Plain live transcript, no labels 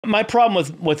my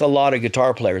problem with a lot of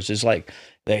guitar players is like,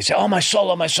 they say, oh, my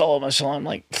solo, my solo, my solo. I'm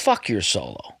like, fuck your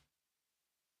solo.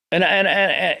 And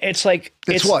it's like...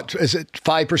 It's what? Is it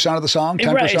 5% of the song?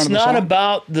 10% right, of the song? it's not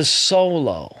about the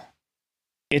solo.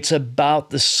 It's about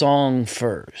the song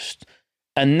first.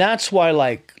 And that's why,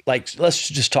 like, let's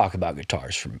just talk about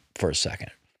guitars for a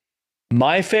second.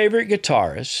 My favorite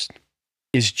guitarist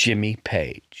is Jimmy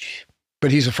Page.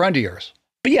 But he's a friend of yours.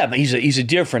 But yeah, but he's a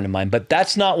dear friend of mine. But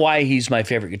that's not why he's my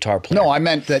favorite guitar player. No, I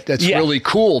meant that's really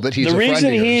cool that he's a friend of yours. The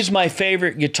reason he's my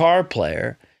favorite guitar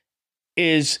player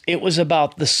is it was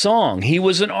about the song. He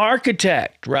was an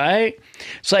architect, right?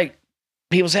 It's like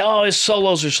people say, oh, his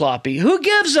solos are sloppy. Who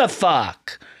gives a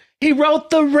fuck? He wrote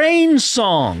the Rain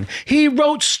song. He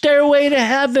wrote Stairway to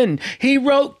Heaven. He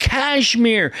wrote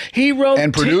Kashmir. He wrote...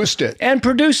 And produced it. And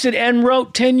produced it and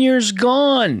wrote 10 Years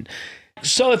Gone.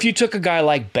 So if you took a guy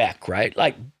like Beck, right?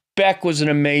 Like Beck was an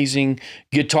amazing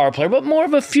guitar player, but more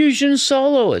of a fusion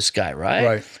soloist guy, right?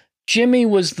 Right. Jimmy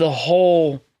was the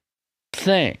whole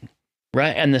thing,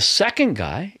 right? And the second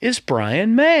guy is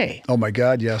Brian May. Oh my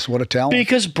God, yes. What a talent.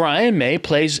 Because Brian May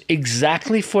plays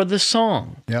exactly for the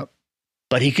song. Yep.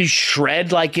 But he could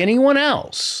shred like anyone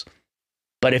else.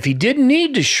 But if he didn't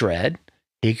need to shred,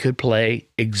 he could play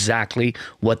exactly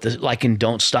like in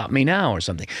Don't Stop Me Now or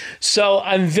something. So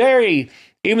I'm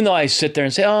even though I sit there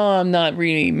and say, oh, I'm not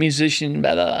really a musician,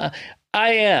 blah, blah, blah,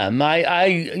 I am.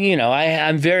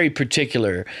 I'm very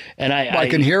particular. And I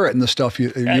can hear it in the stuff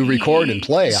you record and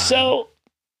play. So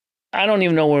I don't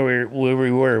even know where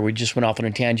we were. We just went off on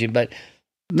a tangent, but...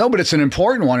 No, but it's an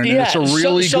important one, and it's a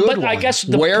really good one. I guess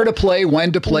where to play,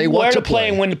 when to play, what to play.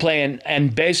 And when to play.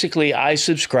 And basically, I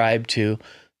subscribe to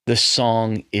the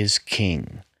song is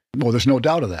king. Well, there's no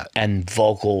doubt of that. And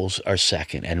vocals are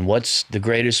second. And what's the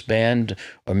greatest band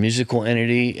or musical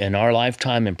entity in our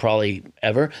lifetime and probably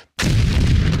ever?